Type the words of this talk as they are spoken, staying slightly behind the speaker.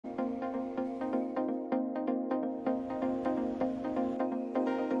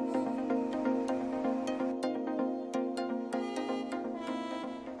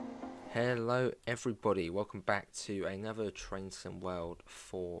Hello everybody, welcome back to another Train Sim World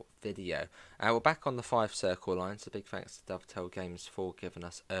 4 video. We're back on the Fife circle line, so big thanks to Dovetail Games for giving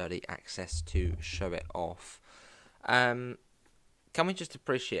us early access to show it off. Can we just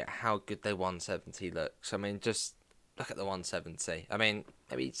appreciate how good the 170 looks? I mean, just look at the 170. I mean,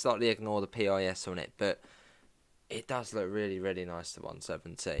 maybe slightly ignore the PIS on it, but it does look really nice, the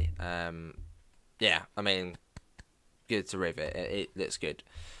 170. Yeah, I mean, good to rivet. It looks good.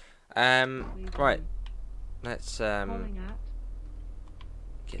 Right, let's get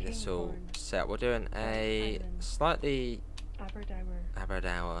this all set. We're doing a slightly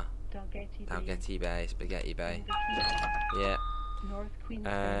Aberdhour, Dalgety Bay, Spaghetti Bay. Yeah.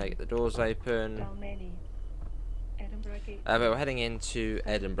 Get the doors open. But we're heading into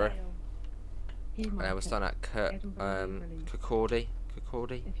Edinburgh. We're starting at Kirkcaldy.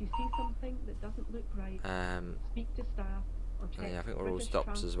 If you see something that doesn't look right, speak to staff. Yeah, I think we're all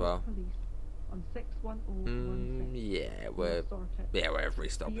stops as well. Yeah, we're every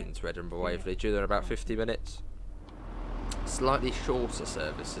stop into Edinburgh Waverley. Due there in about 50 minutes. Slightly shorter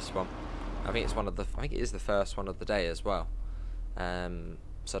service this one. I think it is the first one of the day as well. So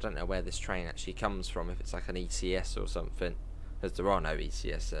I don't know where this train actually comes from. If it's like an ECS or something, because there are no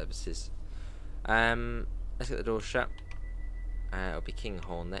ECS services. Let's get the doors shut. It'll be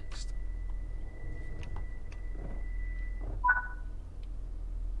Kinghorn next.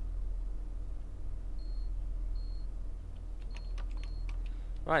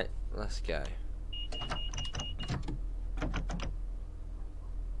 Right, let's go.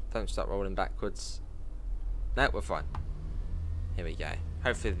 Don't start rolling backwards. No, we're fine. Here we go.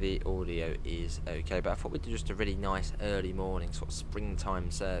 Hopefully the audio is okay, but I thought we'd do just a really nice early morning sort of springtime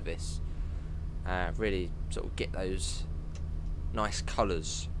service. Really sort of get those nice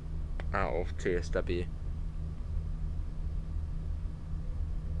colours out of TSW.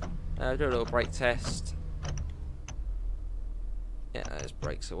 Do a little brake test. Yeah, those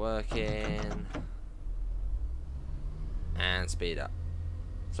brakes are working. And speed up.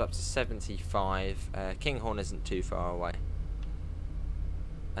 So up to 75. Kinghorn isn't too far away.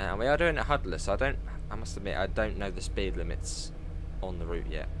 And we are doing it huddless. I must admit, I don't know the speed limits on the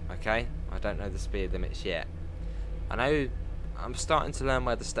route yet. Okay? I don't know the speed limits yet. I know I'm starting to learn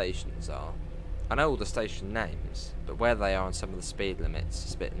where the stations are. I know all the station names, but where they are on some of the speed limits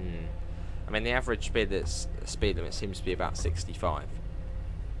is a bit... I mean, the average speed limit seems to be about 65.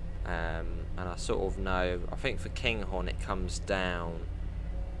 And I sort of know, I think for Kinghorn it comes down.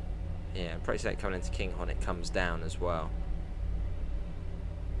 Yeah, I'm pretty certain coming into Kinghorn it comes down as well.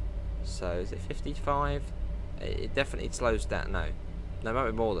 So, is it 55? It definitely slows down. No, it might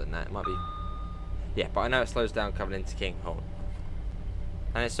be more than that. It might be... Yeah, but I know it slows down coming into Kinghorn.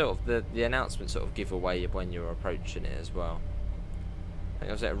 And it's sort of, the announcements sort of give away when you're approaching it as well. I think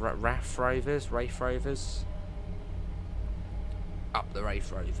it was at Rafe Rovers. Up the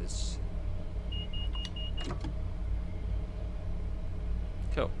Rafe Rovers.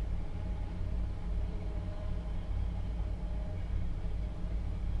 Cool.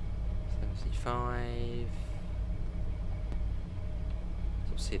 '75.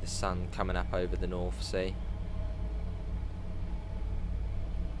 So see the sun coming up over the North Sea.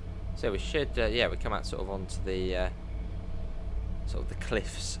 So we should, yeah, we come out sort of onto the sort of the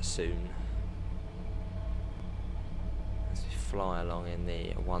cliffs soon. As we fly along in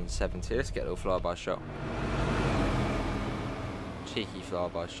the 170. Let's get a little flyby shot. Cheeky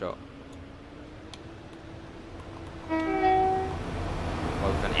flyby shot.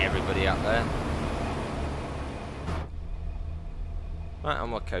 Welcome everybody up there. Right,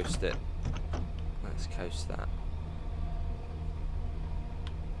 and we'll coast it. Let's coast that.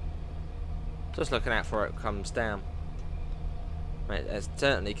 Just looking out for it comes down. Right, it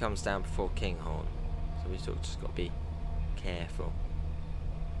certainly comes down before Kinghorn, so we sort of just got to be careful.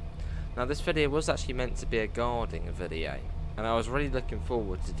 Now this video was actually meant to be a guarding video, and I was really looking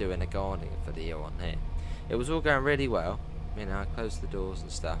forward to doing a guarding video on here. It was all going really well. You know, I closed the doors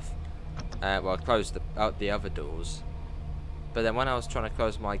and stuff. Well, I closed the other doors, but then when I was trying to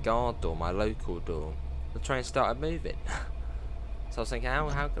close my guard door, my local door, the train started moving. So I was thinking,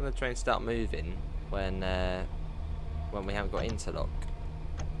 how can the train start moving when we haven't got interlock?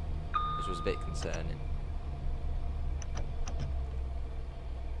 Which was a bit concerning.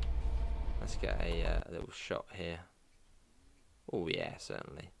 Let's get a little shot here. Oh yeah,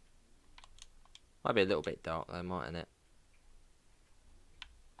 certainly. Might be a little bit dark though, mightn't it?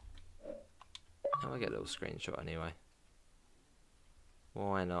 I'll get a little screenshot anyway.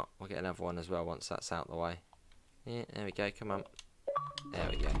 Why not? We'll get another one as well once that's out the way. Yeah, there we go, come on. There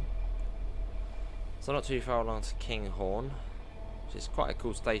we go. So not too far along to Kinghorn. which is quite a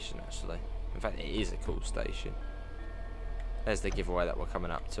cool station actually. In fact, it is a cool station. There's the giveaway that we're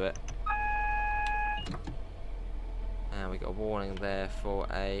coming up to it. And we got a warning there for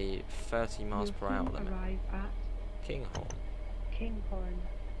a 30 miles per hour limit. Arrive at Kinghorn. Kinghorn.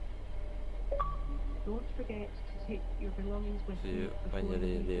 Don't forget to take your belongings with you When you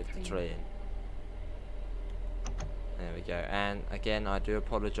leave the train. There we go. And again, I do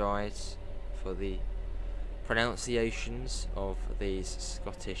apologise for the pronunciations of these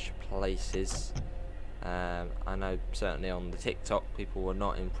Scottish places. I know certainly on the TikTok people were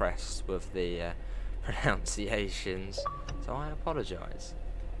not impressed with the pronunciations, so I apologise.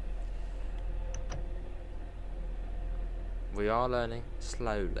 We are learning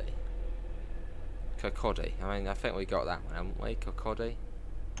slowly. Kirkcaldy. I mean, I think we got that one, haven't we? Kirkcaldy.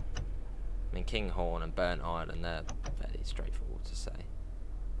 I mean, Kinghorn and Burnt Island, they're fairly straightforward to say.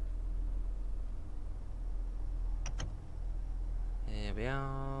 Here we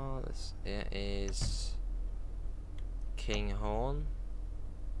are. It is Kinghorn.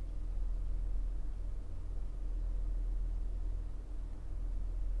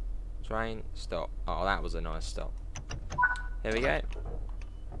 Train, stop. Oh, that was a nice stop. Here we go.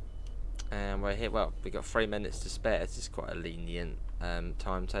 And we're here. Well, we've got 3 minutes to spare. This is quite a lenient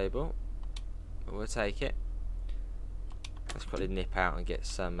timetable, but we'll take it. Let's quickly nip out and get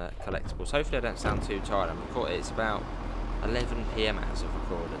some collectibles. Hopefully I don't sound too tired. It's about 11 PM as of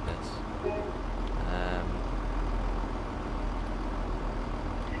recording this.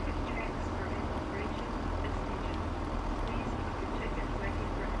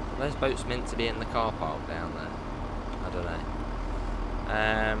 Those boats meant to be in the car park down there. I don't know.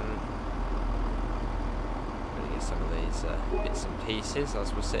 Gonna get some of these bits and pieces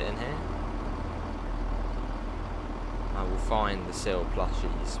as we're sitting here. I will find the seal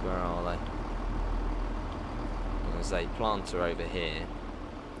plushies. Where are they? There's a planter over here.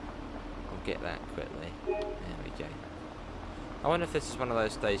 I'll get that quickly. There we go. I wonder if this is one of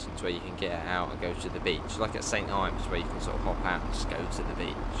those stations where you can get out and go to the beach, like at St Ives, where you can sort of hop out and just go to the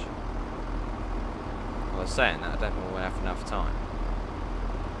beach. I was saying that, I don't think we'll have enough time.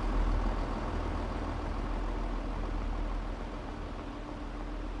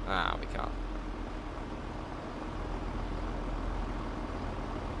 Ah, we can't.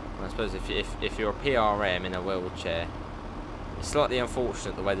 I suppose if you're a PRM in a wheelchair, it's slightly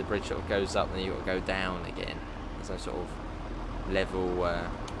unfortunate the way the bridge sort of goes up and then you've got to go down again. There's no sort of level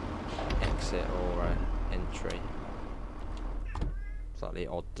exit or entry. Slightly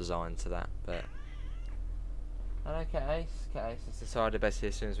odd design to that, but okay, Case has decided basically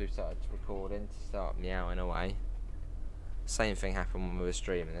as soon as we've started recording to start meowing away. Same thing happened when we were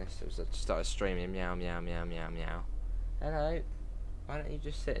streaming this. It was I just started streaming meow meow meow meow meow. Hello. Why don't you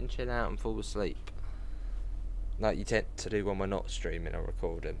just sit and chill out and fall asleep? Like you tend to do when we're not streaming or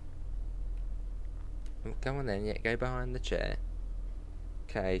recording. Oh, go on then, yeah, go behind the chair.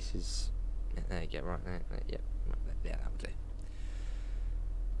 Case is... There you go, right there. Yep, yeah, that'll do.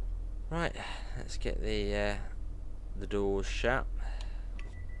 Right, let's get the doors shut.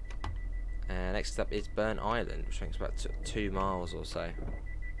 Next up is Burnt Island, which I think is about 2 miles or so.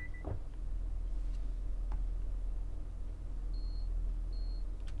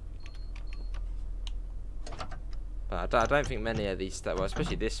 But I don't think many of these, well,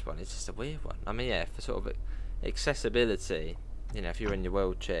 especially this one, it's just a weird one. I mean, yeah, for sort of accessibility, you know, if you're in your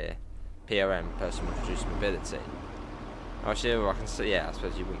wheelchair, PRM, person with reduced mobility. Actually, I can see, yeah, I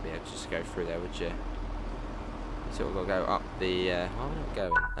suppose you wouldn't be able to just go through there, would you? You sort of got to go up the, why are we not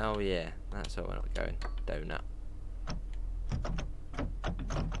going? Oh yeah, that's why we're not going. Donut.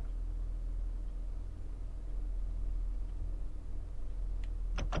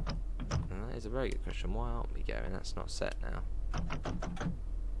 That is a very good question. Why aren't we going? That's not set now.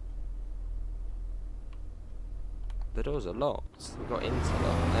 The doors are locked. We got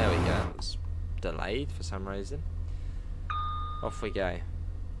interlocked. There we go. It's delayed for some reason. Off we go.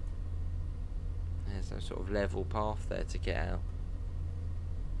 There's no sort of level path there to get out.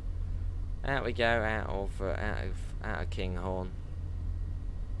 Out we go, out of Kinghorn,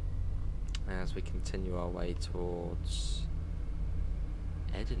 as we continue our way towards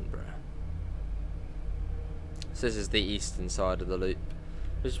Edinburgh. So this is the eastern side of the loop,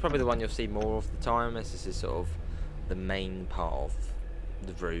 which is probably the one you'll see more of the time, as this is sort of the main part of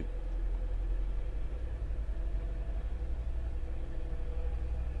the route.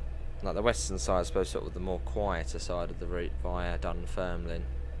 Like the western side, I suppose, sort of the more quieter side of the route via Dunfermline.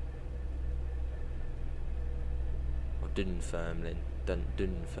 Or Dunfermline.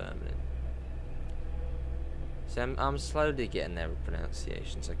 Dunfermline. So I'm slowly getting there with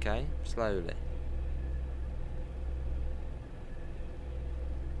pronunciations, okay? Slowly.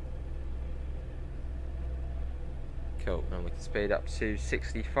 Cool, and we can speed up to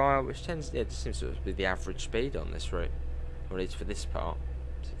 65, which tends, yeah, just seems to be the average speed on this route, or at least for this part,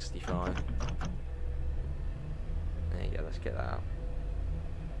 65. There you go, let's get that up.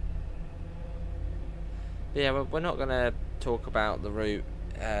 But yeah, we're not going to talk about the route,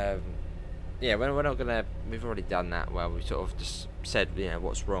 yeah, we're not going to, we've already done that where we sort of just said, you know,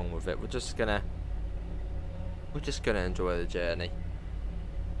 what's wrong with it. We're just going to enjoy the journey.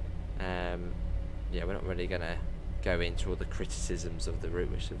 Yeah, we're not really going to go into all the criticisms of the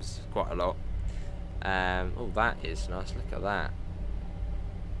route, which was quite a lot. Oh, that is nice, look at that.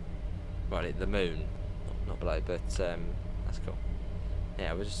 Right, the moon, not below, but that's cool.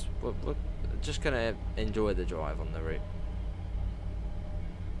 Yeah, we're just gonna enjoy the drive on the route.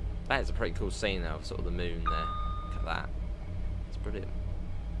 That is a pretty cool scene though, of sort of the moon there. Look at that, it's brilliant.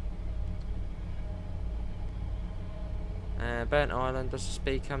 Burnt Island, does the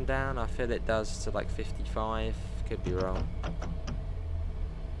speed come down? I feel it does to like 55, could be wrong.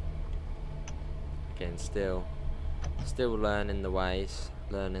 Again, still learning the ways,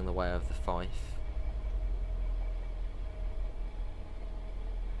 learning the way of the Fife.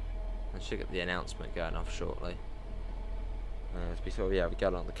 I should get the announcement going off shortly. As we sort of, yeah, we go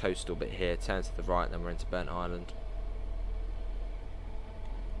along the coastal bit here, turn to the right, and then we're into Burnt Island.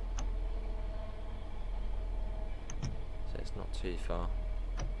 So it's not too far.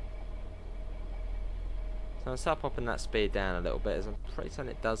 So I'll start popping that speed down a little bit, as I'm pretty certain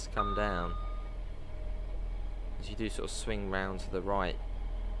it does come down. As you do sort of swing round to the right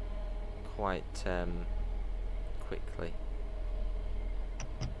quite quickly.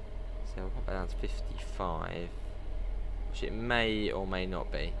 So we'll pop it down to 55, which it may or may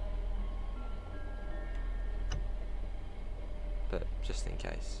not be, but just in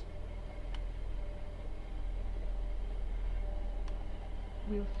case.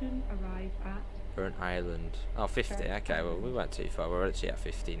 We'll soon arrive at Burnt Island. Oh, 50. Okay, well we weren't too far. We're actually at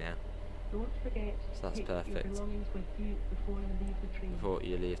 50 now. Don't forget So that's to take your perfect. belongings with you before you leave the train. Before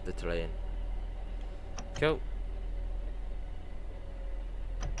you leave the train. Cool.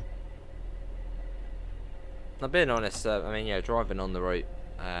 Now, being honest, I mean, yeah, driving on the route,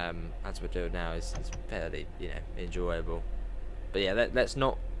 as we're doing now, is fairly, you know, enjoyable. But yeah, let's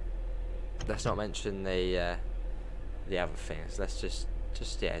not mention the other things. Let's just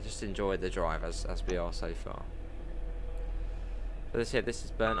enjoy the drive as we are so far. But this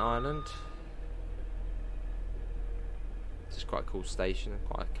is Burnt Island. This is quite a cool station,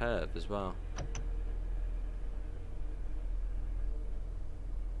 quite a curve as well.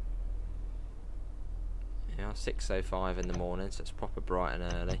 Yeah, 6:05 in the morning, so it's proper bright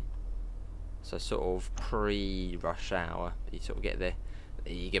and early. So sort of pre-rush hour, you sort of get the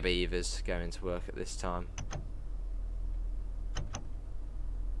eager beavers going to work at this time.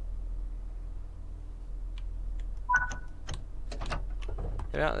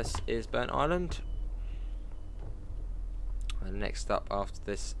 Yeah, this is Burnt Island. And next up after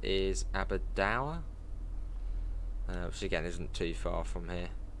this is Aberdour, which again isn't too far from here.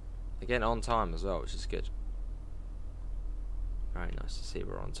 Again on time as well, which is good. Very nice to see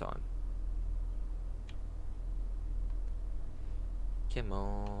we're on time. Come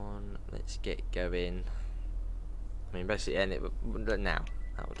on, let's get going. I mean, basically end it now.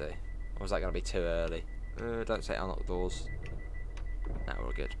 That'll do. Or was that going to be too early? Don't say unlock doors. No,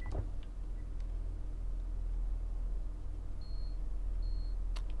 we're good.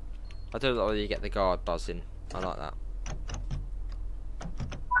 I do like when you get the guard buzzing. I like that.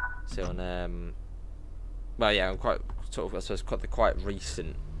 So on, well, yeah, I'm quite sort of, I suppose, quite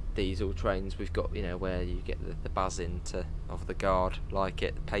recent diesel trains we've got, you know, where you get the buzzing of the guard, like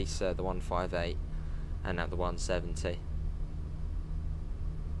it, Pacer, the 158, and now the 170.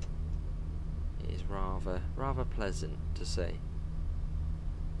 It is rather pleasant to see.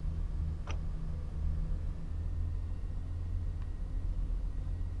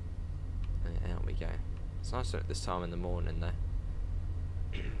 And out we go. It's nice at this time in the morning though.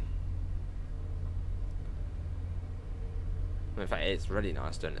 In fact, it's really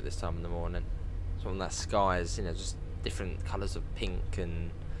nice doing it this time in the morning. So when that sky is, you know, just different colours of pink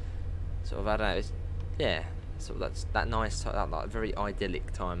and sort of, I don't know, it's, yeah, sort of that's that nice, that like very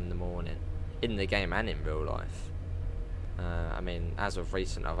idyllic time in the morning, in the game and in real life. I mean, as of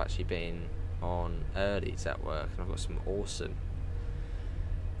recent, I've actually been on earlies at work, and I've got some awesome,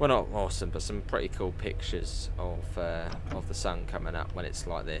 well, not awesome, but some pretty cool pictures of the sun coming up when it's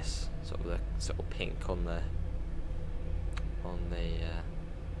like this, sort of the sort of pink on the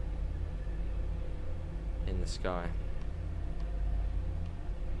in the sky.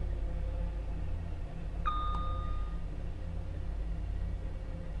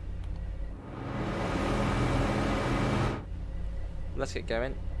 let's get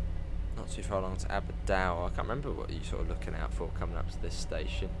going. Not too far along to Aberdale. I can't remember what you're sort of looking out for coming up to this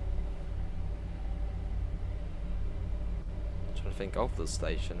station. I'm trying to think of the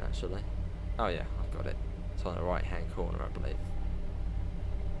station actually. Oh yeah, I've got it. It's on the right hand corner, I believe.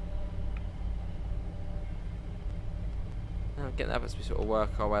 Now get that as we sort of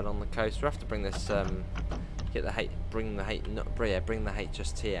work our way along the coast. We'll have to bring this bring the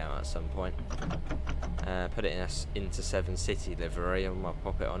HST out at some point. Put it in into 7 City livery and we'll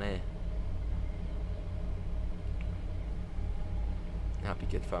pop it on here. That'd be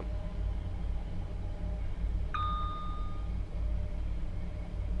good fun.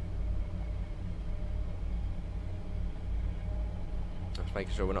 Just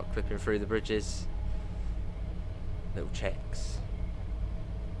making sure we're not clipping through the bridges. Little checks.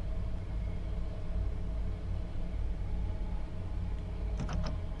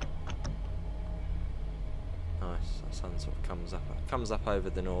 Nice. The sun sort of comes up over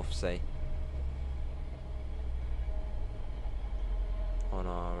the North Sea. On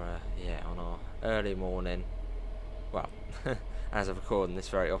our on our early morning. Well, as of recording this,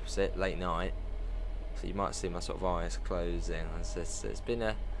 very opposite, late night. So you might see my sort of eyes closing. It's been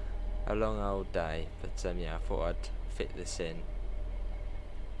a long old day, but yeah, I thought I'd fit this in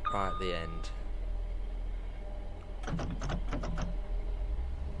right at the end.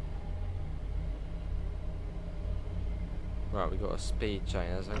 Right, we've got a speed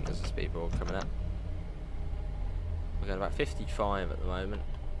change. I think there's a speed board coming up. We're going about 55 at the moment,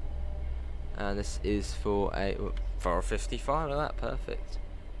 and this is for a 55. Look at that, perfect.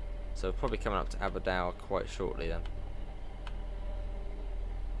 So we're probably coming up to Aberdale quite shortly then.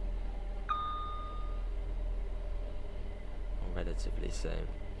 Relatively soon.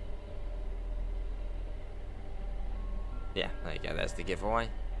 Yeah, there you go, there's the giveaway.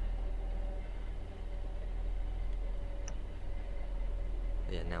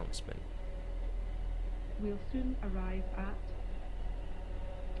 The announcement. We'll soon arrive at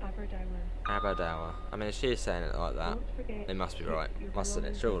Aberdale. Aberdale. I mean, if she's saying it like that, it must be right, mustn't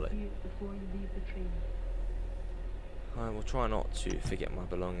it, surely? Before you leave the train. I will try not to forget my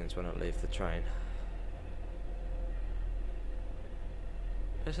belongings when I leave the train.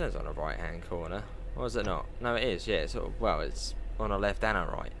 It says on the right hand corner. Or is it not? No, it is, yeah. It's sort of, well, it's on a left and a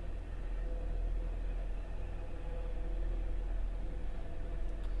right.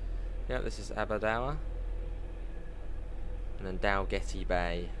 Yeah, this is Aberdale. And then Dalgety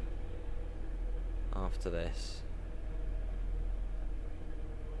Bay after this.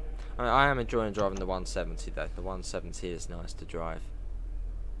 I mean, I am enjoying driving the 170 though. The 170 is nice to drive.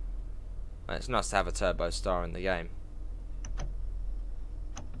 And it's nice to have a Turbostar in the game.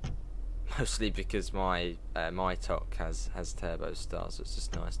 Mostly because my TOC has Turbostar, so it's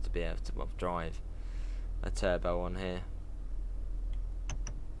just nice to be able to drive a turbo on here.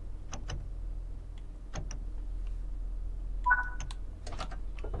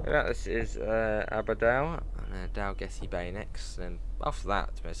 Yeah, this is Aberdale and Dalgety Bay next, and after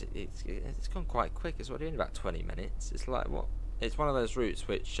that, to be honest, it's gone quite quick. It's what, in about 20 minutes. It's like what? It's one of those routes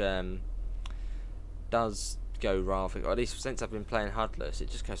which does go rather, or at least since I've been playing Hudless, it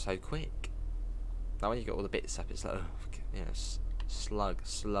just goes so quick. Now when you got all the bits up, it's like, you know,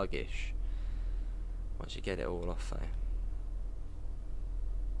 sluggish. Once you get it all off though.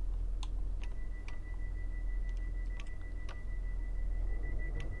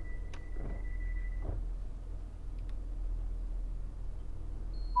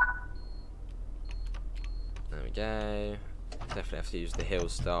 There we go. Definitely have to use the hill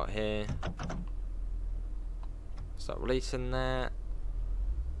start here. Start releasing that.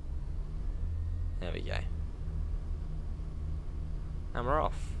 There we go. And we're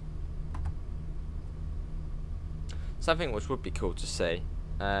off. Something which would be cool to see.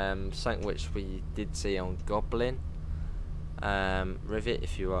 Something which we did see on Goblin Rivet,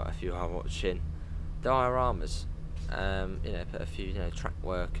 if you are watching. Dioramas. You know, put a few, you know, track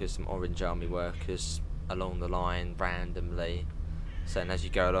workers, some Orange Army workers along the line randomly. So as you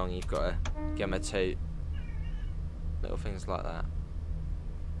go along, you've got to give them a toot. Little things like that.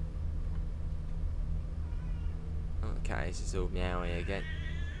 Okay, this is all meowy again.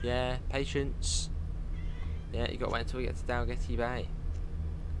 Yeah, patience. Yeah, you got to wait until we get to Dalgety Bay.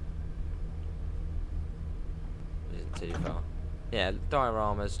 Isn't too far. Yeah,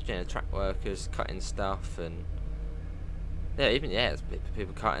 dioramas, you know, track workers cutting stuff, and yeah, even it's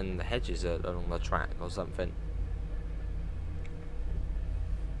people cutting the hedges along the track or something.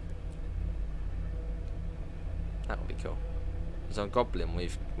 That would be cool. Because on Goblin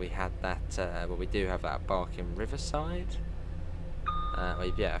we had that. Well, we do have that Barking Riverside.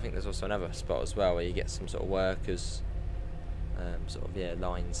 Yeah, I think there's also another spot as well where you get some sort of workers sort of, yeah,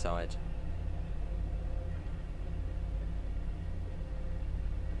 line side.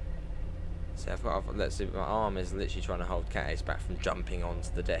 So let's see, my arm is literally trying to hold Cat Ace back from jumping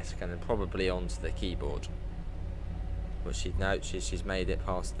onto the desk and then probably onto the keyboard. But she's made it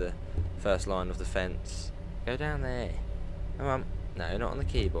past the first line of the fence. Go down there. Come on. No, not on the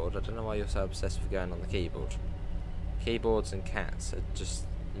keyboard. I don't know why you're so obsessed with going on the keyboard. Keyboards and cats are just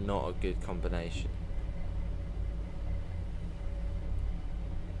not a good combination.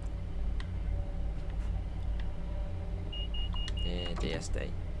 Yeah, DSD.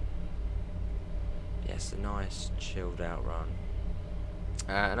 Yes, a nice chilled out run.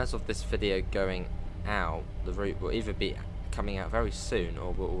 And as of this video going out, the route will either be coming out very soon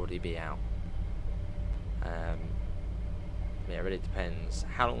or will already be out. Yeah, it really depends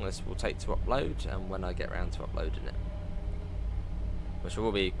how long this will take to upload and when I get around to uploading it, which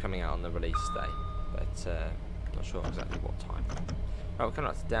will be coming out on the release day, but not sure exactly what time. Right, we're coming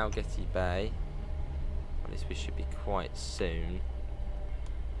up to Dalgety Bay. At least we should be quite soon,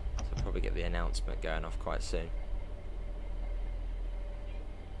 so I'll probably get the announcement going off quite soon.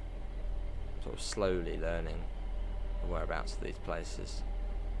 Sort of slowly learning the whereabouts of these places.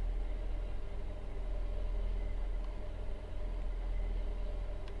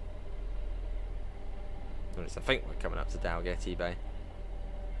 At least I think we're coming up to Dalgety Bay.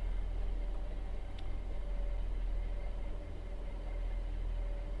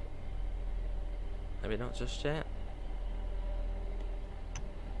 Maybe not just yet.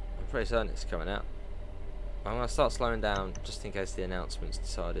 I'm pretty certain it's coming out. I'm going to start slowing down just in case the announcement's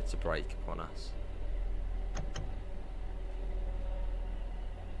decided to break upon us.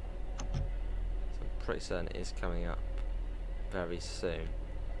 So I'm pretty certain it is coming up very soon.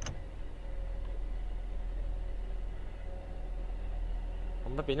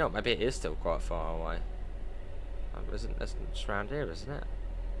 Or maybe not, maybe it is still quite far away. It's just around here, isn't it?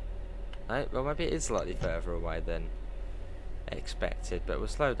 No? Well, maybe it is slightly further away than expected, but we'll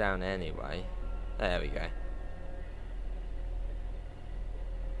slow down anyway. There we go.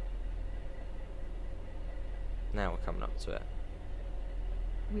 Now we're coming up to it.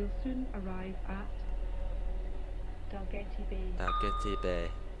 We'll soon arrive at Dalgety Bay. Dalgety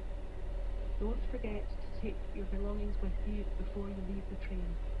Bay. Don't forget to take your belongings with you before you leave the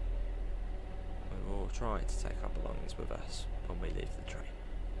train. We will try to take our belongings with us when we leave the train.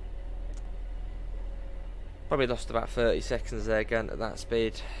 Probably lost about 30 seconds there going at that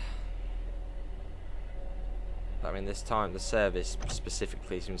speed. But I mean, this time the service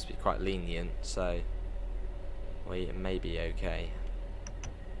specifically seems to be quite lenient, so we may be okay.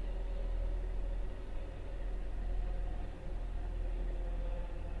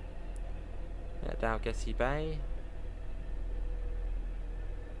 Yeah, Dalgety Bay.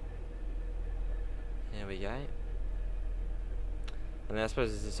 There we go. And then I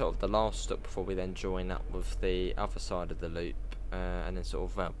suppose this is sort of the last stop before we then join up with the other side of the loop, and then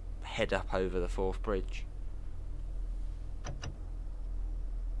sort of head up over the Forth Bridge.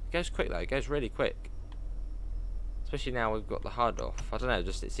 It goes quick though, it goes really quick. Especially now we've got the HUD off. I don't know,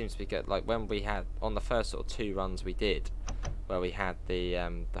 just it seems to be good. Like when we had, on the first sort of 2 runs we did, where we had the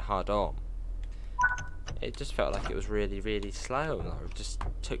HUD on, it just felt like it was really, really slow, and like it just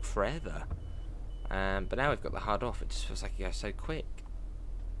took forever. But now we've got the HUD off, it just feels like it goes so quick.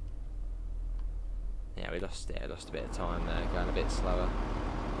 Yeah, we lost a bit of time there, going a bit slower.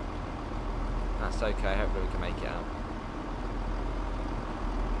 That's okay, hopefully we can make it out.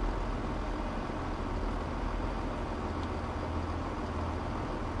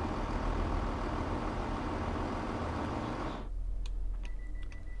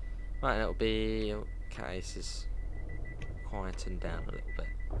 Right, it'll be... Case is quietened down a little bit.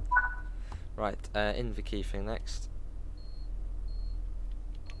 Right, Inverkeithing next.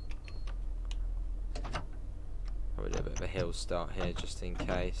 Probably do a bit of a hill start here just in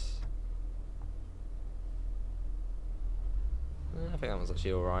case. I think that one's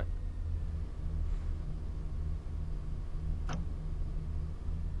actually alright.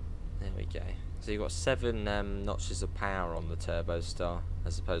 There we go. So you've got 7 notches of power on the Turbostar,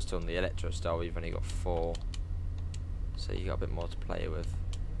 as opposed to on the Electrostar where you've only got 4. So you got a bit more to play with.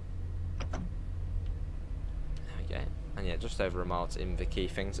 There we go. And yeah, just over a mile to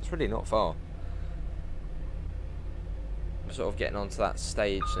Inverkeithing, so it's really not far. We're sort of getting onto that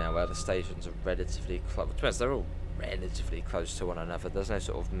stage now where the stations are relatively close. They're all relatively close to one another. There's no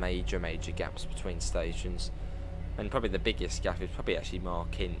sort of major gaps between stations. And probably the biggest gap is probably actually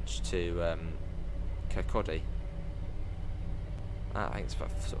Markinch to Kirkcaldy. I think it's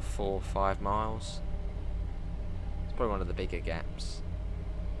about sort of 4 or 5 miles. It's probably one of the bigger gaps.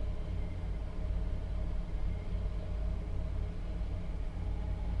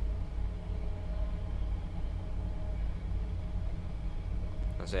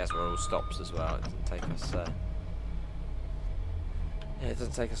 So that's where it all stops as well. It doesn't take us. Yeah, it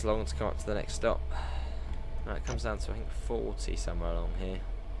doesn't take us long to come up to the next stop. Right, it comes down to I think 40 somewhere along here.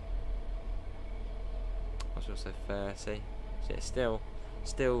 I was going to say 30. So yeah,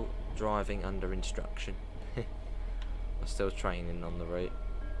 still driving under instruction. I'm still training on the route.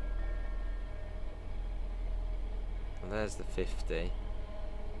 And there's the 50,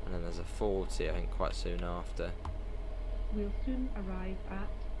 and then there's a 40 I think quite soon after. We'll soon arrive at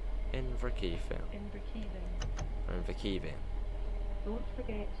Inverkeithing. Or Inverkeithing. Don't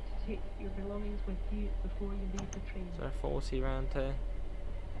forget to take your belongings with you before you leave the train. Is there a 40 round here?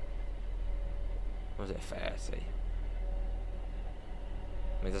 Or was it a 30?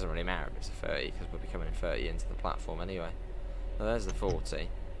 I mean, it doesn't really matter if it's a 30 because we'll be coming in 30 into the platform anyway. Well, there's the 40.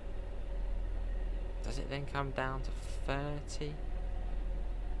 Does it then come down to 30?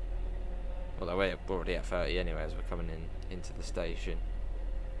 Well, we're already at 30 anyway as we're coming into the station.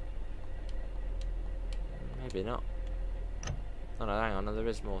 Maybe not. Oh no, hang on, no, there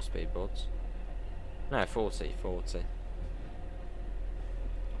is more speed boards. No, 40.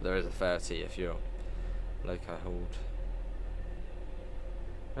 There is a 30 if you're loco hauled.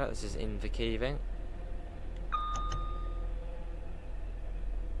 Right, this is Inverkeithing.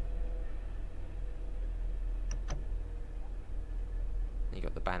 You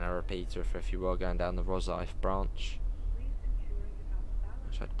got the banner repeater for if you were going down the Rosyth branch,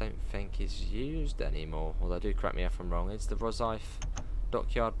 which I don't think is used anymore. Although do correct me if I'm wrong. Is the Rosyth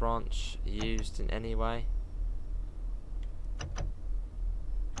dockyard branch used in any way,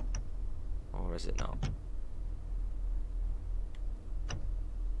 or is it not?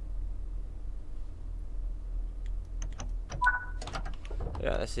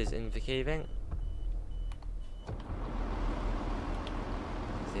 Yeah, this is Inverkeithing.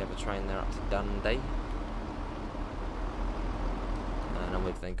 There's the other train there up to Dundee. And then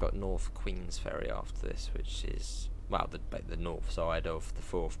we've then got North Queensferry after this, which is, well, the north side of the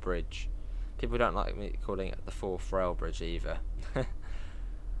Forth Bridge. People don't like me calling it the Forth Rail Bridge either. I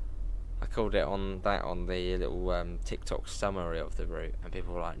called it on the little TikTok summary of the route, and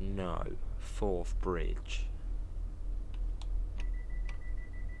people were like, no, Forth Bridge.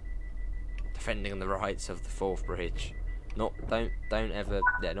 Defending the rights of the Forth Bridge. Don't ever,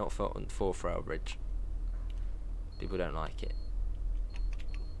 yeah, not Forth Rail Bridge. People don't like it.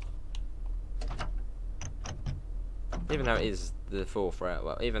 Even though it is the Forth Rail,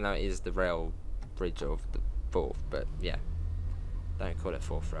 well, even though it is the rail bridge of the Forth, but yeah, don't call it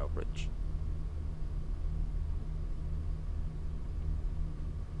Forth Rail Bridge.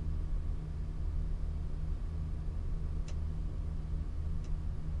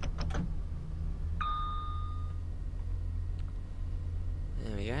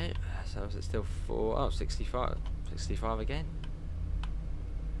 There we go. So is it still 65 again?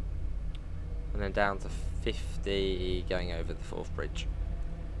 And then down to 50 going over the Forth Bridge.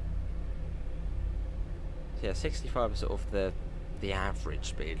 So yeah, 65 is sort of the average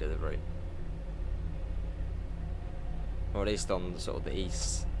speed of the route. Or at least on the sort of the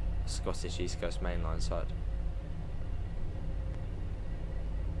Scottish East Coast mainline side.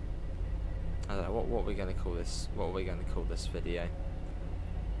 I don't know, what are we going to call this? What are we going to call this video?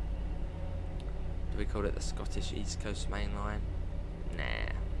 Do we call it the Scottish East Coast mainline?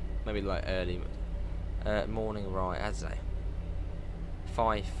 Nah. Maybe like early morning ride, I'd say.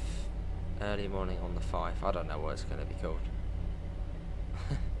 Fife, early morning on the Fife. I don't know what it's going to be called.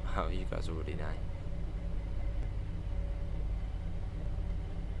 Oh, you guys already know.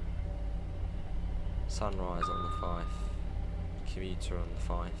 Sunrise on the Fife. Commuter on the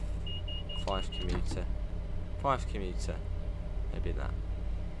Fife. Fife commuter. Fife commuter. Maybe that.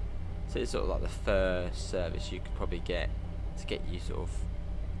 So it's sort of like the first service you could probably get to get you sort of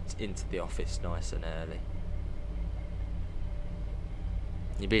into the office nice and early.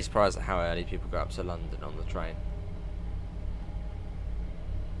 You'd be surprised at how early people go up to London on the train.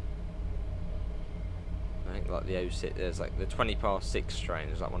 I think like the 06, there's like the 20 past 6 train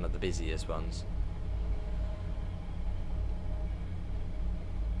is like one of the busiest ones.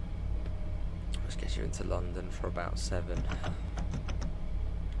 Let's get you into London for about 7.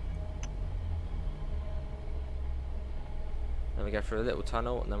 Then we go through a little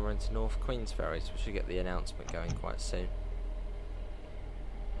tunnel and then we're into North Queensferry, so we should get the announcement going quite soon.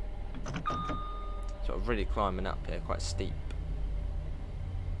 Sort of really climbing up here, quite steep.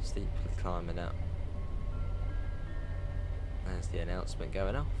 Steeply climbing up. There's the announcement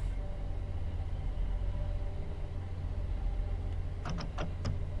going off.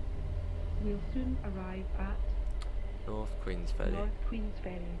 We'll soon arrive at North Queensferry. North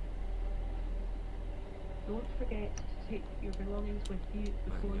Queensferry. Don't forget to to take your belongings with you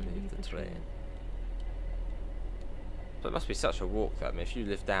before you leave the train. But it must be such a walk though. I mean, if you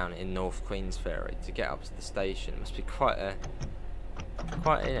live down in North Queensferry, to get up to the station, it must be quite,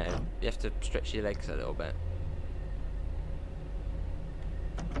 you know, you have to stretch your legs a little bit.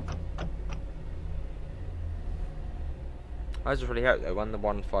 I just really hope though, when the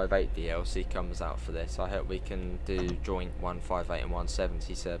 158 DLC comes out for this, I hope we can do joint 158 and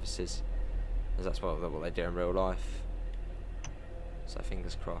 170 services, as that's what they do in real life. So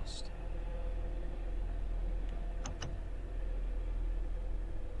fingers crossed.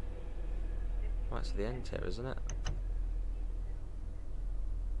 Right to the end here, isn't it?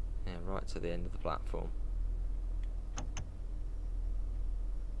 Yeah, right to the end of the platform.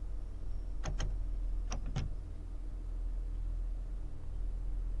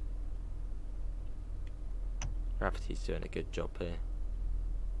 Gravity's doing a good job here.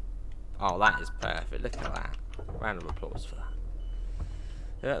 Oh, that is perfect. Look at that. Round of applause for that.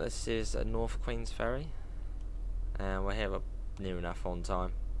 Yeah, this is North Queensferry. And we're here near enough on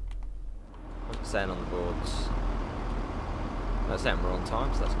time. What's it saying on the boards? No, it's saying we're on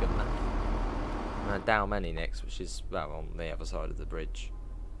time, so that's good enough. And Dalmeny next, which is, well, on the other side of the bridge.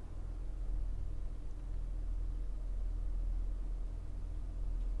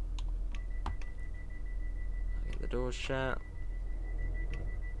 The door's shut.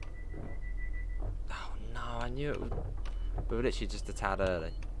 Oh no, I knew it would. We were literally just a tad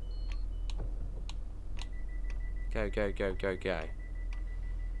early. Go, go, go, go, go.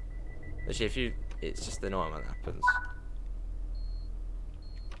 Actually, if you. It's just annoying when that happens.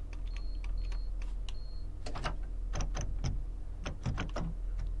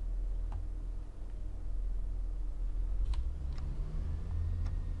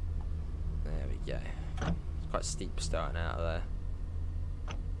 There we go. Quite steep starting out of there.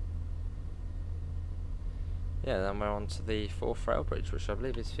 Yeah, then we're on to the 4th rail bridge, which I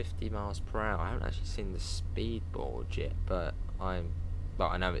believe is 50 miles per hour. I haven't actually seen the speed board yet, but I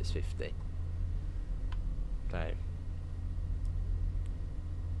know it's 50. So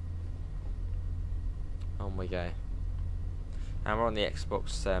on we go. And we're on the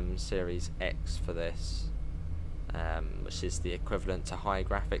Xbox Series X for this, which is the equivalent to high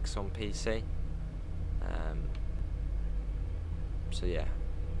graphics on PC. So yeah,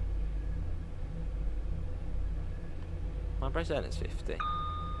 my bracelet is 50.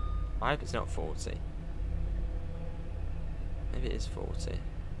 I hope it's not 40. Maybe it is 40.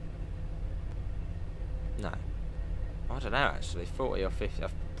 No, I don't know actually. 40 or 50.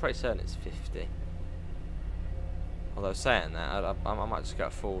 I'm pretty certain it's 50. Although saying that, I might just go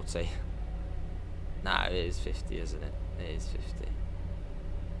at 40. No, it is 50, isn't it? It is 50.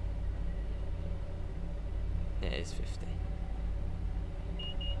 Yeah, it is 50.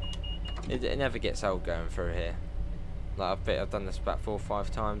 It never gets old going through here. Like I've done this about 4 or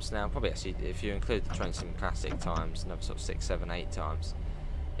 5 times now. Probably actually, if you include the Train Sim Classic times, another sort of 6, 7, 8 times.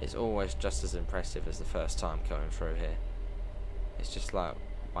 It's always just as impressive as the first time going through here. It's just like,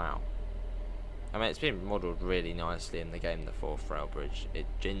 wow. I mean, it's been modelled really nicely in the game, the 4th rail bridge. It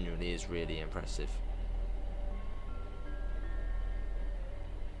genuinely is really impressive.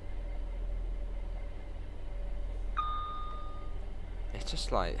 It's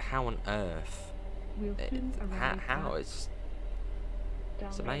just like, how on earth? How? It's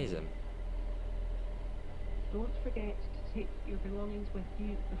amazing. Don't forget to take your belongings with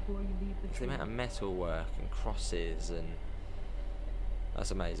you before you leave the train. The amount of metal work and crosses, and that's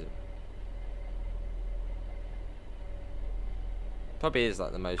amazing. Probably is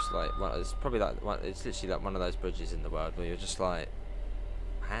like the most like it's probably like it's literally like one of those bridges in the world where you're just like,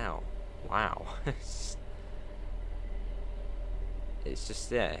 how? Wow. It's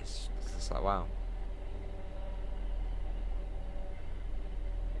just, yeah, it's just like, wow.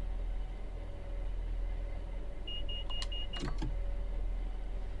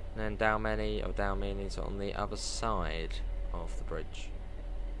 And then Dalmeny's on the other side of the bridge.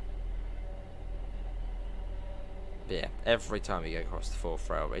 But yeah, every time you go across the 4th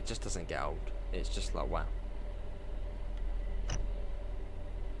rail, it just doesn't get old. It's just like, wow.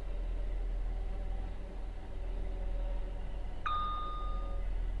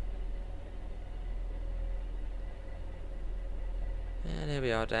 And here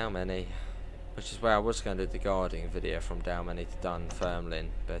we are, Dalmeny, which is where I was going to do the guarding video from Dalmeny to Dunfermline,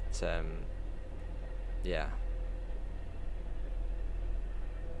 but yeah.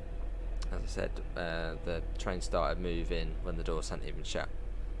 As I said, the train started moving when the doors hadn't even shut,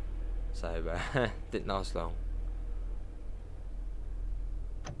 so didn't last long.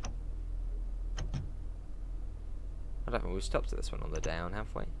 I don't think we've stopped at this one on the down, have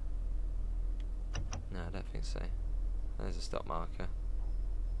we? No, I don't think so. There's a stop marker.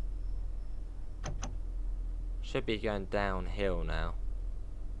 Should be going downhill now,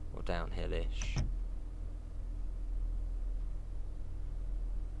 or downhill-ish.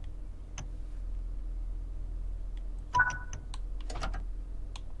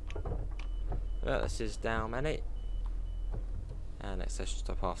 Well, this is down many. And next station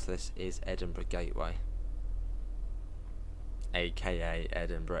stop after this is Edinburgh Gateway, aka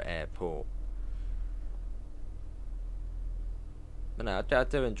Edinburgh Airport. But no, I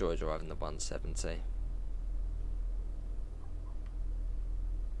do enjoy driving the 170.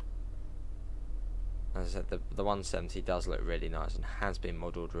 As I said, the 170 does look really nice and has been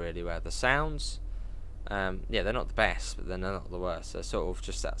modelled really well. The sounds, yeah, they're not the best, but they're not the worst. They're sort of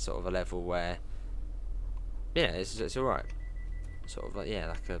just that sort of a level where, yeah, it's alright. Sort of like, yeah,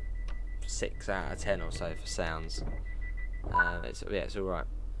 like a 6 out of 10 or so for sounds. It's alright.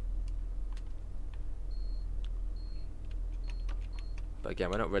 But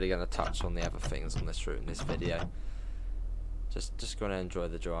again, we're not really going to touch on the other things on this route in this video. Just going to enjoy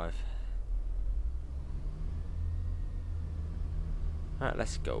the drive. Alright,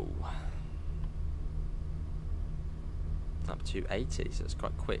 let's go. Up to 80, so it's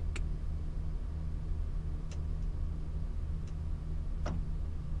quite quick.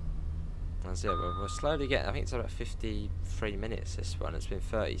 As yeah, we're slowly getting, I think it's about 53 minutes this one, it's been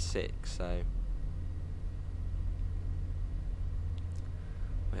 36, so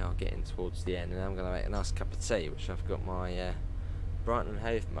we are getting towards the end, and I'm going to make a nice cup of tea, which I've got my Brighton and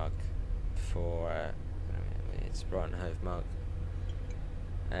Hove mug for, it's a Brighton and Hove mug,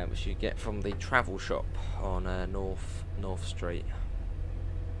 which you get from the travel shop on North Street.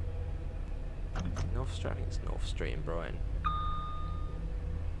 North Street, I think it's North Street in Brighton.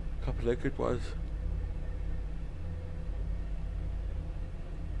 Couple of good ones.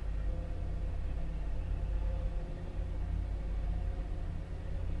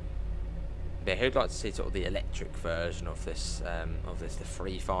 Yeah, who'd like to see sort of the electric version of this? The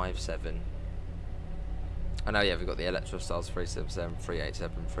 357. I know, yeah, we've got the Electrostars 377,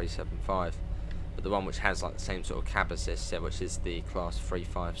 387, 375, but the one which has like the same sort of cab assist, yeah, which is the Class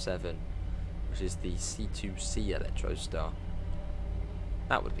 357, which is the C2C Electrostar.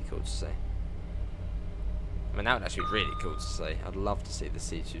 That would be cool to see. I mean, that would actually be really cool to see. I'd love to see the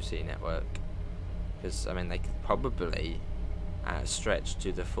C2C network, because I mean, they could probably stretch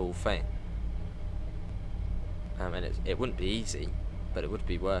to the full thing. And it wouldn't be easy, but it would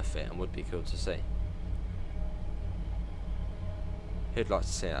be worth it and would be cool to see. Who'd like to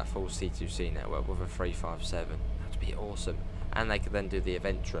see that full C2C network with a 357? That'd be awesome. And they could then do the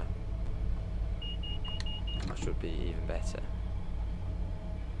Adventure, which would be even better.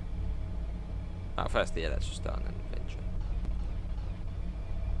 First the Electrostar and then Adventure.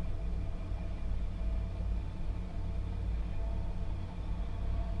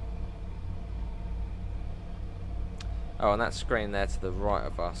 Oh, on that screen there to the right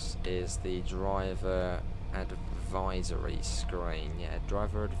of us is the driver advisory screen. Yeah,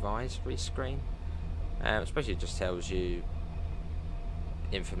 driver advisory screen. Especially just tells you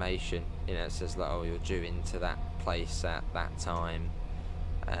information. You know, it says like, oh, you're due into that place at that time.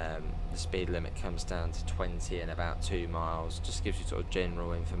 The speed limit comes down to 20 in about 2 miles. Just gives you sort of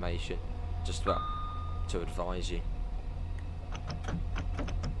general information, just about to advise you.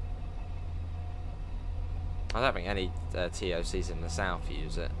 I don't think any TOCs in the south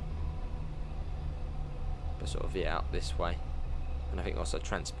use it, but sort of yeah, up this way. And I think also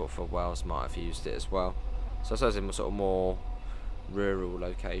Transport for Wales might have used it as well. So I suppose in sort of more rural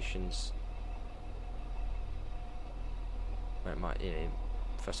locations, where it might, you know,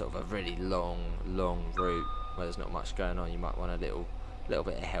 for sort of a really long route where there's not much going on, you might want a little bit of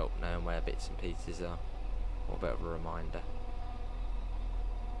help knowing where bits and pieces are, or a bit of a reminder.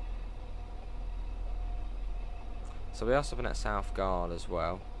 So we are stopping at South Gard as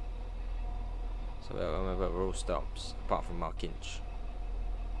well. So we're all stops apart from Markinch,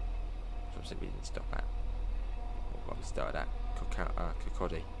 which obviously we didn't stop at. Well, we started at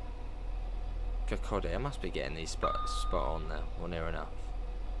Kirkcaldy. I must be getting these spot on now, or near enough.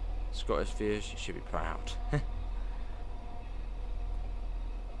 Scottish viewers, you should be proud.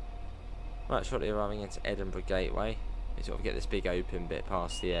 Right, shortly arriving into Edinburgh Gateway. You sort of get this big open bit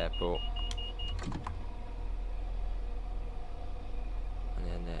past the airport,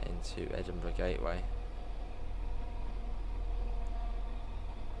 and then into Edinburgh Gateway.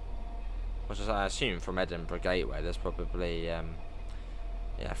 Which is, I assume, from Edinburgh Gateway, there's probably yeah,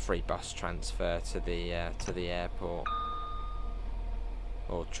 free bus transfer to the airport.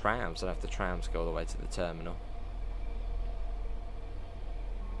 Or trams. I don't know if the trams go all the way to the terminal.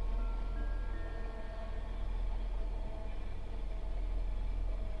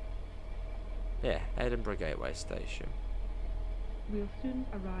 Yeah, Edinburgh Gateway Station. We'll soon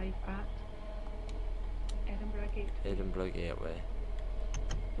arrive at Edinburgh Gateway. Edinburgh Gateway.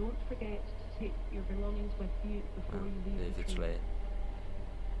 Don't forget to take your belongings with you before Oh, you leave the train. train.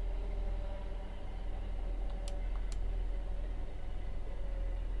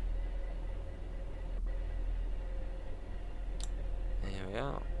 Here we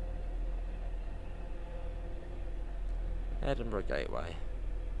are. Edinburgh Gateway.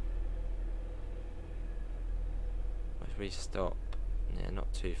 Where should we stop? Yeah,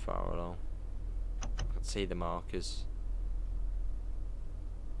 not too far along. I can see the markers.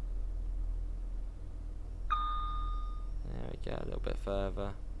 There we go, a little bit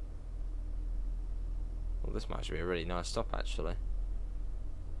further. Well, this might actually be a really nice stop, actually.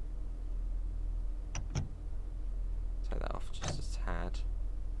 Take that off just a tad.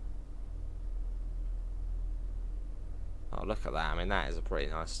 Oh, look at that. I mean, that is a pretty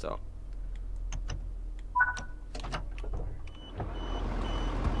nice stop.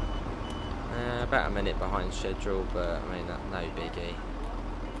 About a minute behind schedule, but I mean, no biggie.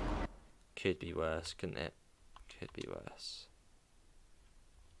 Could be worse, couldn't it? Could be worse.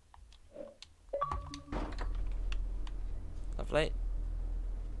 Lovely.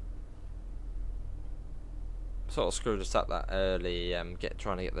 Sort of screwed us up that early,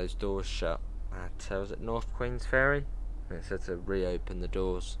 trying to get those doors shut at, was it North Queens Ferry? And it said to reopen the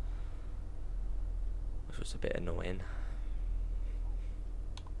doors, which was a bit annoying.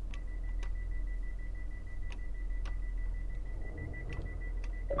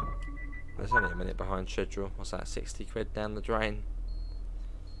 There's only a minute behind schedule. What's that, 60 quid down the drain?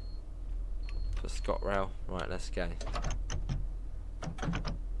 For ScotRail. Right, let's go.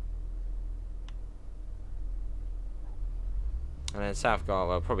 And then Southgate,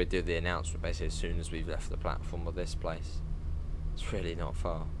 I'll probably do the announcement basically as soon as we've left the platform of this place. It's really not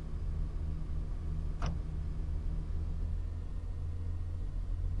far.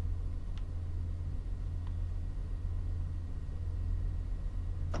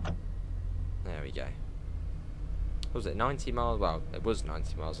 There we go. What was it, 90 miles? Well, it was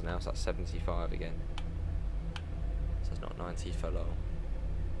 90 miles an hour, so that's 75 again. So it's not 90 for long.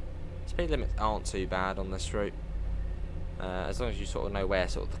 Speed limits aren't too bad on this route. As long as you sort of know where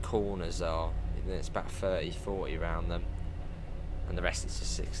sort of the corners are, then it's about 30-40 around them. And the rest is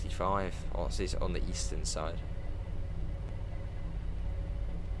just 65, or at least on the eastern side.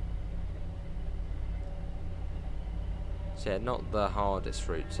 So yeah, not the hardest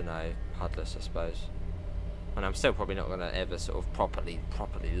route to know, Hudless, I suppose. And I'm still probably not going to ever sort of properly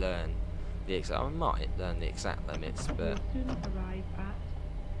learn the exact. I might learn the exact limits, but We'll soon arrive at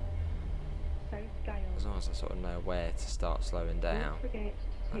South Gyle. as long as I sort of know where to start slowing down. Don't forget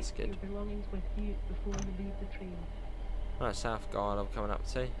to That's take good. your belongings with you before you leave the train. Right, South Gyle I'm coming up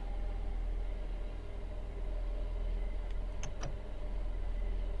to.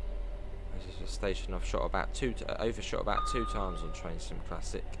 This is a station I've shot about overshot about 2 times on Train Sim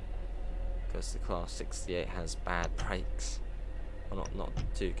Classic, because the Class 68 has bad brakes. Well, not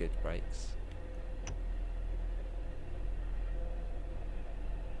too good brakes.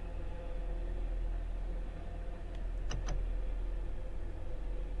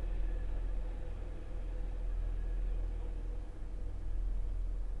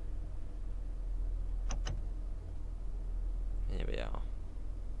 Here we are.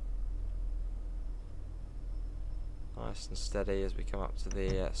 Nice and steady as we come up to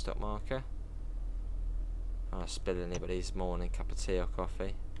the stop marker. I'll spill anybody's morning cup of tea or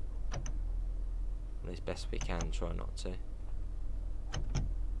coffee. At least best we can, try not to.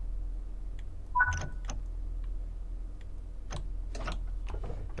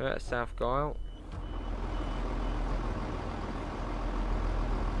 We're at South Gyle.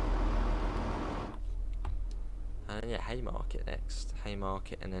 And yeah, Haymarket next.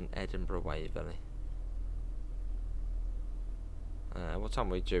 Haymarket and then Edinburgh Waverley. What time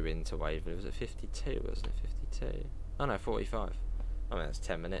were we due into Waverley? Was it 52? Wasn't it 52? Oh no, 45. I mean, that's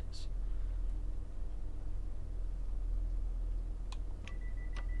 10 minutes.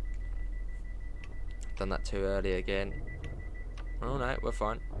 Done that too early again. Oh no, we're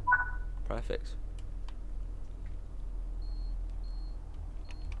fine. Perfect.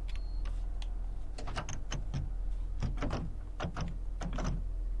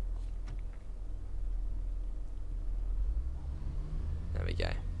 There we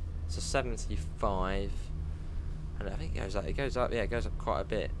go. So 75, and I think it goes up, yeah, it goes up quite a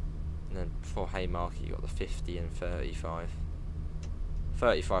bit. And then before Haymarket, you got the 50 and 35.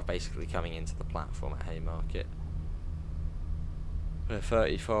 35 basically coming into the platform at Haymarket.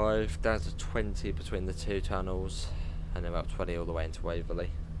 35 down to 20 between the 2 tunnels, and then about 20 all the way into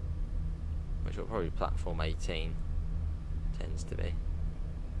Waverley. which will probably be platform 18, tends to be.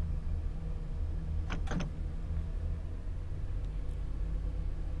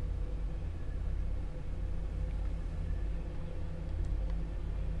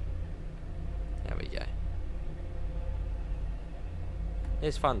 There we go.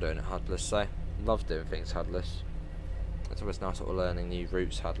 It's fun doing it HUDless, so love doing things HUDless. It's always nice sort of learning new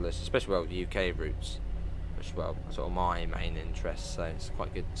routes HUDless, especially well UK routes, which well sort of my main interest. So it's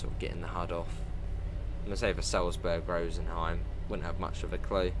quite good sort of getting the HUD off. I'm gonna say for Salzburg, Rosenheim, wouldn't have much of a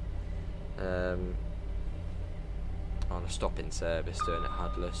clue. On a stopping service doing it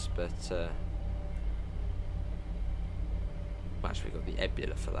HUDless, but actually got the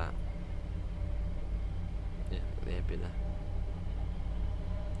Ebula for that. Yeah, got the Ebula.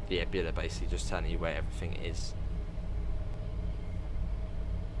 The Ebula basically just telling you where everything is.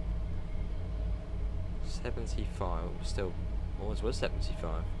 75, still always was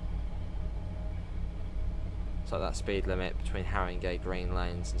 75. So that speed limit between Haringey, Green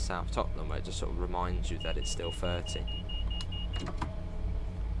Lanes and South Tottenham, where it just sort of reminds you that it's still 30.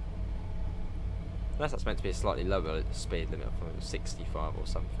 Unless that's meant to be a slightly lower speed limit, from 65 or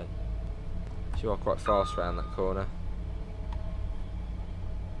something. So you are quite fast around that corner.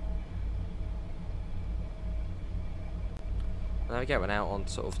 There we go, we're now on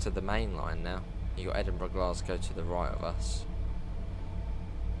sort of to the main line now. You got Edinburgh, Glasgow to the right of us,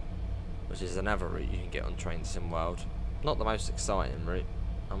 which is another route you can get on Train Sim World. Not the most exciting route.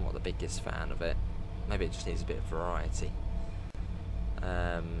 I'm not the biggest fan of it. Maybe it just needs a bit of variety.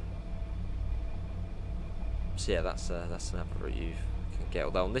 So yeah, that's another route you can get.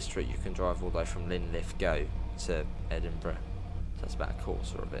 Although on this route you can drive all the way from Linlithgow to Edinburgh, so that's about a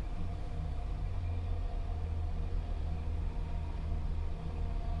quarter of it.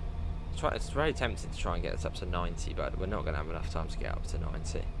 It's very tempting to try and get this up to 90, but we're not going to have enough time to get up to 90.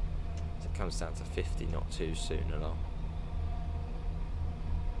 So it comes down to 50 not too soon at all.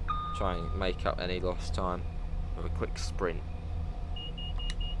 Try and make up any lost time with a quick sprint.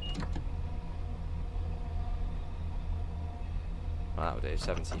 Well, that'll do,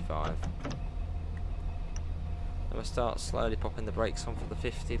 75. Then we'll start slowly popping the brakes on for the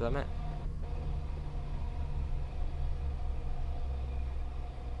 50 limit.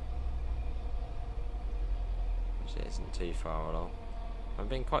 It isn't too far along. I've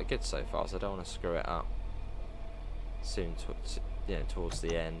been quite good so far, so I don't want to screw it up soon, towards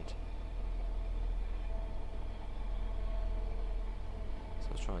the end. So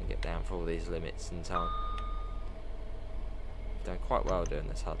I'll try and get down for all these limits in time. I've done quite well doing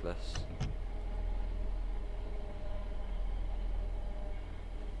this HUDless.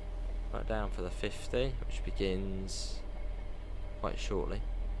 Right, down for the 50, which begins quite shortly.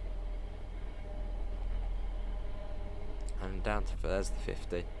 And down to, there's the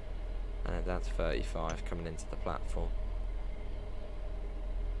 50, and then down to 35 coming into the platform.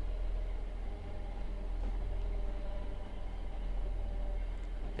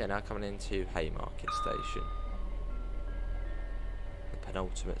 Yeah, now coming into Haymarket Station, the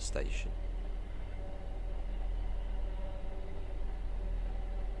penultimate station.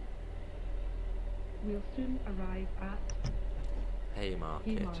 We'll soon arrive at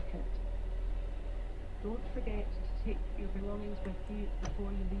Haymarket. Don't forget to take your belongings with you before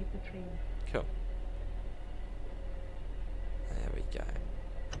you leave the train. Cool. There we go.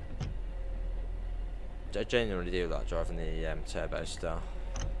 I genuinely do like driving the Turbostar,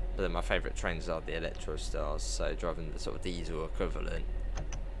 but then my favourite trains are the Electrostars, so driving the sort of diesel equivalent.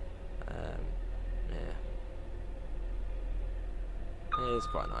 Yeah. It is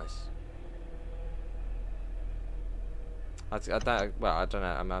quite nice. I don't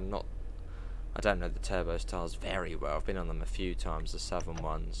know. I don't know the Turbostars very well. I've been on them a few times, the southern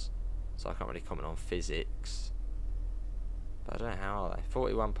ones, so I can't really comment on physics. But I don't know, how are they?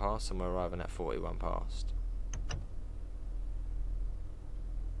 41 past, and we're arriving at 41 past.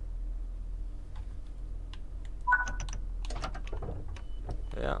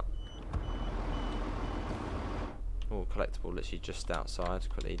 Yeah. Oh, collectible literally just outside.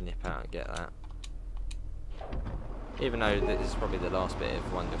 Quickly nip out and get that. Even though this is probably the last bit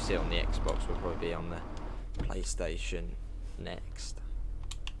of one you'll see on the Xbox, will probably be on the PlayStation next.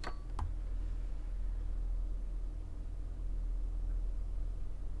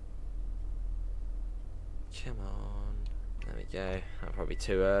 Come on. There we go. That'll probably be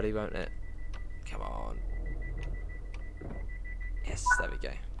too early, won't it? Come on. Yes, there we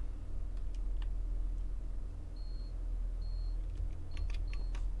go.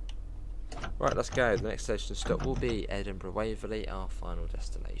 Right, let's go. The next station stop will be Edinburgh Waverley, our final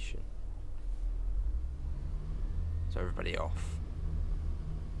destination. So everybody off.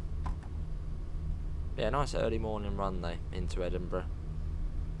 Yeah, nice early morning run though into Edinburgh.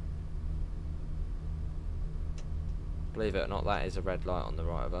 Believe it or not, that is a red light on the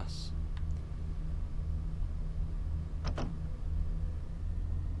right of us.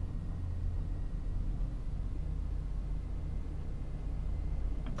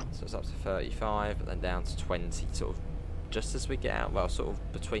 So it's up to 35, but then down to 20, sort of just as we get out, well, sort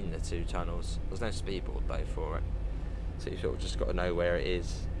of between the two tunnels. There's no speedboard though for it, so you sort of just got to know where it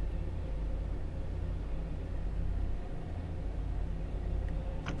is.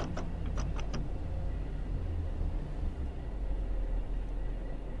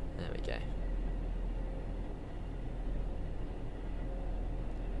 There we go.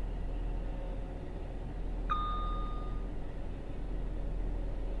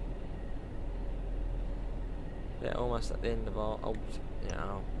 Yeah, almost at the end of our old, you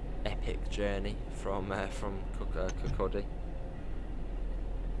know, epic journey from Kirkcaldy.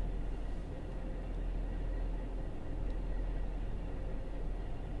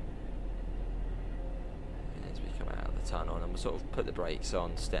 As we come out of the tunnel, and we'll sort of put the brakes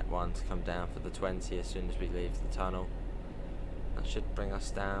on step 1 to come down for the 20 as soon as we leave the tunnel. That should bring us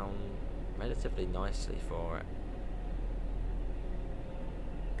down relatively nicely for it.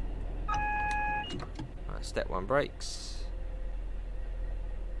 Right, step 1 brakes.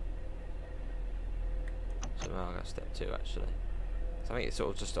 So now I'll go step 2 actually. So I think it's sort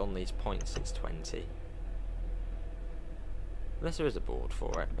of just on these points it's 20. Unless there is a board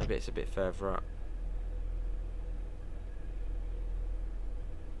for it. Maybe it's a bit further up.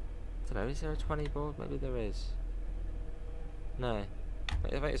 I don't know, is there a 20 board? Maybe there is. No. I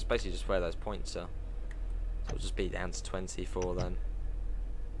think it's basically just where those points are. So it'll just be down to 20 for them.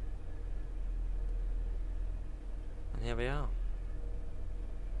 And here we are.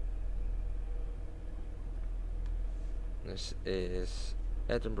 This is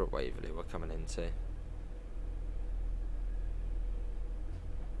Edinburgh Waverley we're coming into.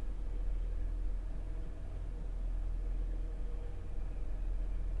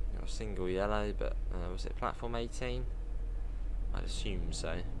 Got a single yellow, but was it platform 18? I'd assume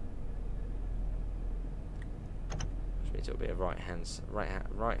so. Which means it'll be a right hand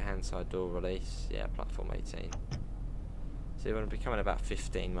side door release. Yeah, platform 18. So you're going to be coming about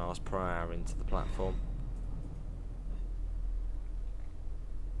 15 miles per hour into the platform.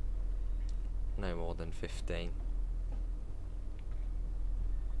 No more than 15. And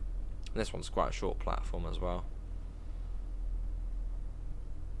this one's quite a short platform as well.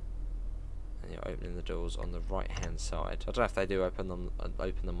 And you're opening the doors on the right hand side. I don't know if they do open them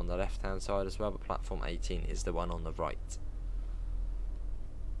on the left hand side as well, but platform 18 is the one on the right.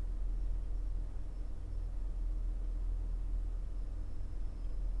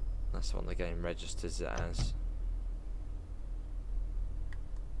 That's the one the game registers it as.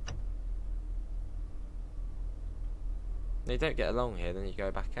 You don't get along here, then you go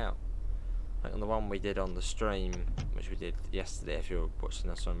back out. Like on the one we did on the stream, which we did yesterday if you were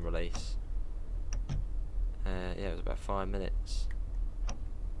watching us on release. Yeah, it was about 5 minutes.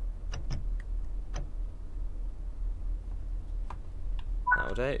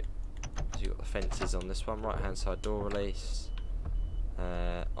 That'll do. So you've got the fences on this one, right hand side door release.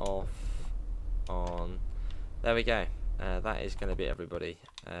 Off, on. There we go. That is going to be everybody.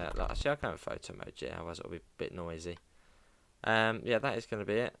 Actually, I can't photo mode yet, otherwise it'll be a bit noisy. Yeah, that is going to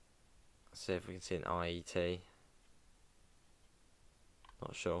be it. Let's see if we can see an IET.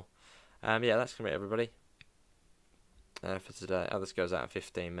 Not sure. Yeah, that's going to be it, everybody. For today. Oh, this goes out in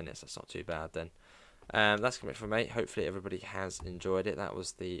 15 minutes. That's not too bad then. That's going to be it from me. Hopefully everybody has enjoyed it. That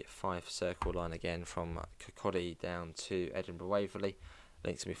was the Fife circle line again from Kirkcaldy down to Edinburgh Waverley.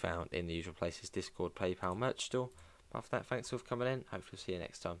 Links can be found in the usual places: Discord, PayPal, merch store. But after that, thanks for coming in. Hopefully see you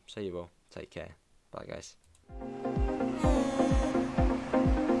next time. See you all. Take care. Bye guys.